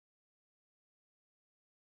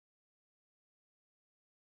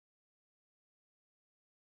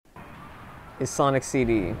is Sonic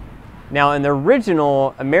CD. Now, in the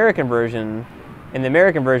original American version,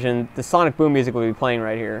 the Sonic Boom music will be playing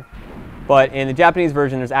right here. But in the Japanese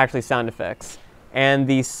version, there's actually sound effects. And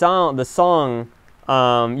the song,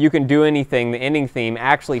 You Can Do Anything, the ending theme,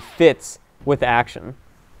 actually fits with the action.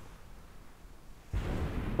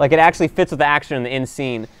 Like, it actually fits with the action in the end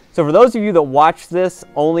scene. So for those of you that watched this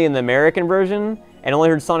only in the American version and only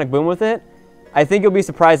heard Sonic Boom with it, I think you'll be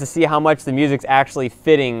surprised to see how much the music's actually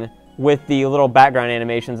fitting with the little background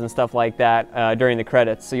animations and stuff like that during the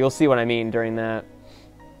credits. So you'll see what I mean during that.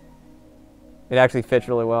 It actually fits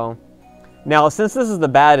really well. Now, since this is the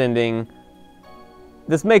bad ending,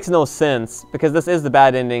 this makes no sense because this is the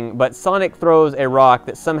bad ending, but Sonic throws a rock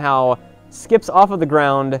that somehow skips off of the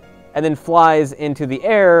ground and then flies into the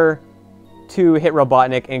air to hit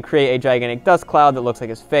Robotnik and create a gigantic dust cloud that looks like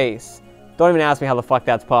his face. Don't even ask me how the fuck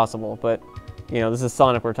that's possible, but, you know, this is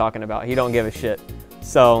Sonic we're talking about. He don't give a shit.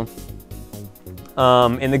 So,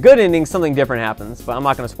 in the good ending, something different happens, but I'm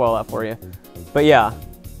not going to spoil that for you. But yeah,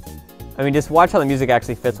 I mean, just watch how the music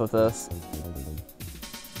actually fits with this.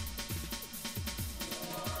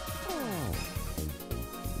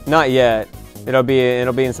 Not yet. It'll be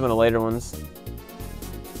in some of the later ones.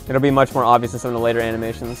 It'll be much more obvious in some of the later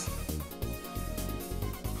animations.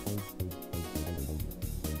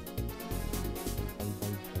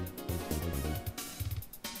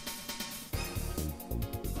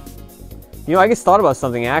 You know, I just thought about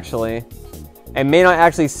something actually. It may not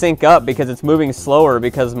actually sync up because it's moving slower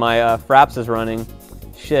because my Fraps is running.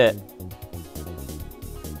 Shit.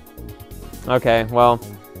 Okay, well,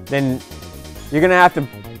 then you're gonna have to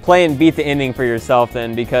play and beat the ending for yourself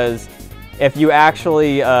then, because if you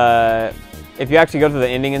actually go through the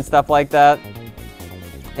ending and stuff like that,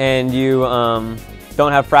 and you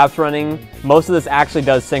don't have Fraps running, most of this actually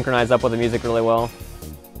does synchronize up with the music really well.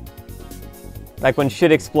 Like when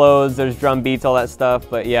shit explodes, there's drum beats, all that stuff,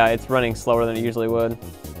 but yeah, it's running slower than it usually would.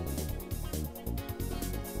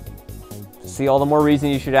 See, all the more reason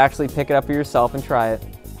you should actually pick it up for yourself and try it.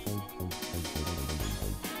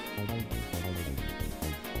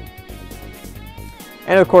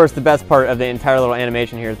 And of course, the best part of the entire little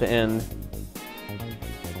animation here at the end.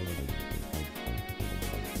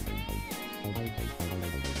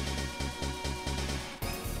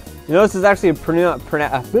 You know, this is actually produced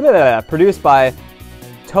by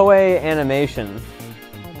Toei Animation.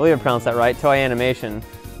 I believe I pronounced that right, Toei Animation.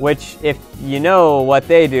 Which, if you know what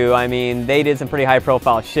they do, I mean, they did some pretty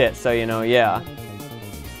high-profile shit, so, you know, yeah.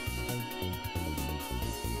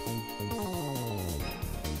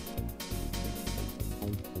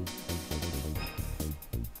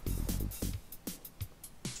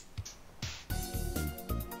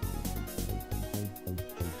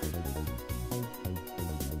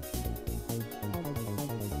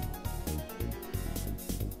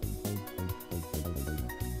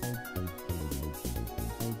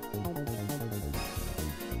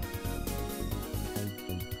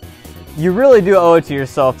 You really do owe it to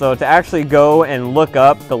yourself, though, to actually go and look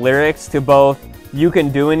up the lyrics to both You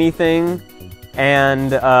Can Do Anything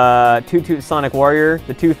and Toot Toot Sonic Warrior,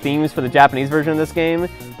 the two themes for the Japanese version of this game,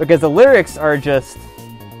 because the lyrics are just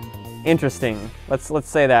interesting. Let's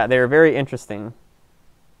say that. They're very interesting.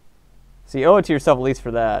 So you owe it to yourself at least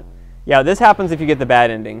for that. Yeah, this happens if you get the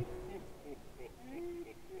bad ending.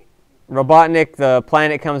 Robotnik, the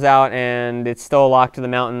planet comes out, and it's still locked to the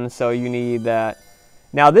mountain, so you need that.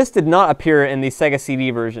 Now, this did not appear in the Sega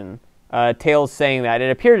CD version. Tails saying that.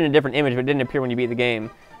 It appeared in a different image, but it didn't appear when you beat the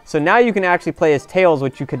game. So now you can actually play as Tails,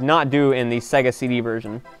 which you could not do in the Sega CD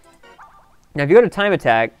version. Now, if you go to Time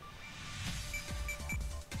Attack...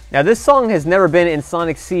 Now, this song has never been in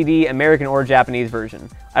Sonic CD, American or Japanese version.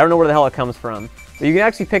 I don't know where the hell it comes from. But you can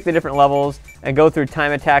actually pick the different levels and go through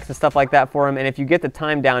time attacks and stuff like that for them. And if you get the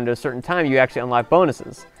time down to a certain time, you actually unlock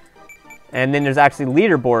bonuses. And then there's actually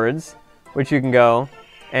leaderboards, which you can go...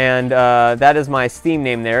 And that is my Steam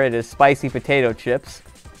name there. It is Spicy Potato Chips.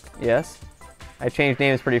 Yes. I change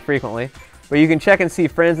names pretty frequently. But you can check and see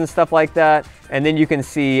friends and stuff like that. And then you can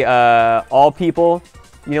see all people,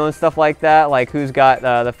 you know, and stuff like that. Like who's got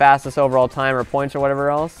the fastest overall time or points or whatever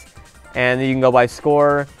else. And then you can go by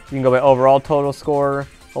score. You can go by overall total score.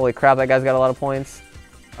 Holy crap, that guy's got a lot of points.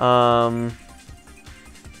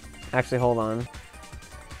 Actually, hold on.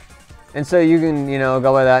 And so you can, you know,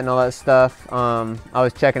 go by that and all that stuff. I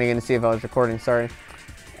was checking again to see if I was recording, sorry.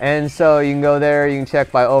 And so you can go there, you can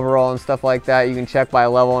check by overall and stuff like that. You can check by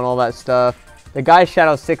level and all that stuff. The guy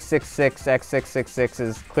Shadow 666X666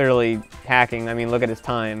 is clearly hacking. I mean, look at his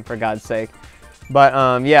time, for God's sake. But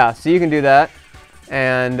yeah, so you can do that.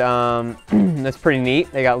 And that's pretty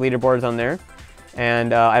neat. They got leaderboards on there.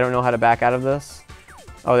 And I don't know how to back out of this.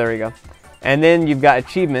 Oh, there we go. And then you've got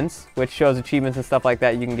achievements, which shows achievements and stuff like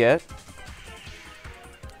that you can get.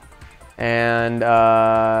 And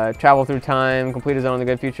travel through time, complete a zone in the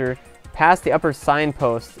good future, pass the upper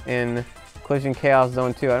signpost in Collision Chaos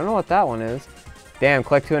Zone 2. I don't know what that one is. Damn,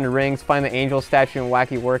 collect 200 rings, find the angel statue and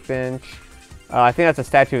wacky workbench. I think that's a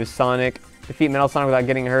statue of Sonic. Defeat Metal Sonic without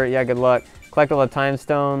getting hurt. Yeah, good luck. Collect all the time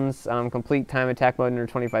stones. Complete time attack mode under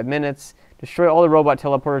 25 minutes. Destroy all the robot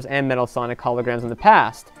teleporters and Metal Sonic holograms in the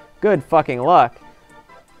past. Good fucking luck.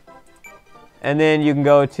 And then you can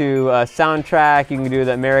go to soundtrack. You can do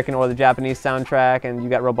the American or the Japanese soundtrack, and you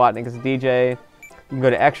got Robotnik as a DJ. You can go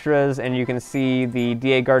to extras, and you can see the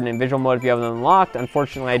DA Garden and visual mode if you have them unlocked.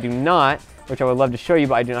 Unfortunately, I do not, which I would love to show you,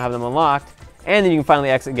 but I do not have them unlocked. And then you can finally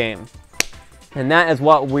exit game. And that is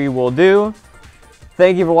what we will do.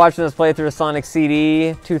 Thank you for watching this playthrough of Sonic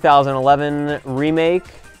CD 2011 remake,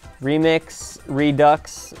 remix,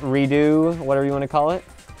 redux, redo, whatever you want to call it.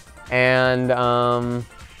 And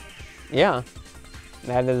yeah,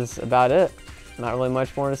 that is about it. Not really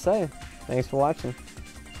much more to say. Thanks for watching.